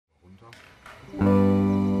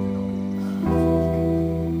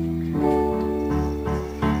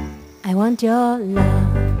want your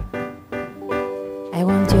love, I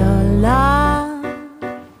want your love.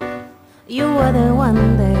 You are the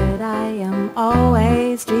one that I am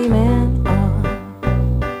always dreaming of,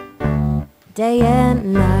 day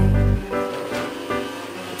and night.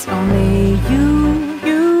 It's only you,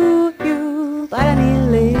 you, you, but I need a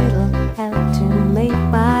little help to make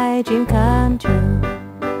my dream come true.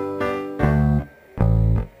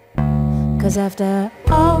 'Cause after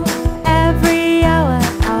all, every hour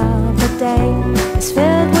of the day is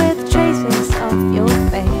filled with traces of your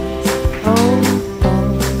face. Oh, oh,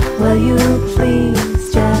 will you please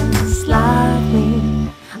just love me?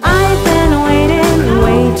 I've been waiting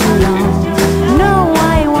way too long. No,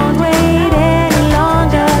 I won't wait any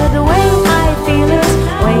longer. The way I feel is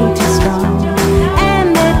way too strong, and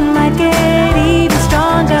it might get even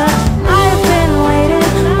stronger. I've been waiting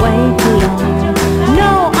way too long.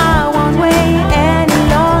 No, I won't wait any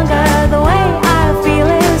longer. The way I feel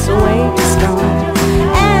is way too strong,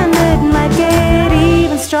 and it might get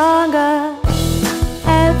even stronger.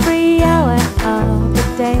 Every hour of the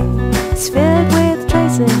day is filled with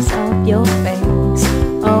traces of your face.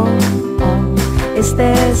 Oh, oh, is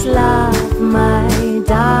this love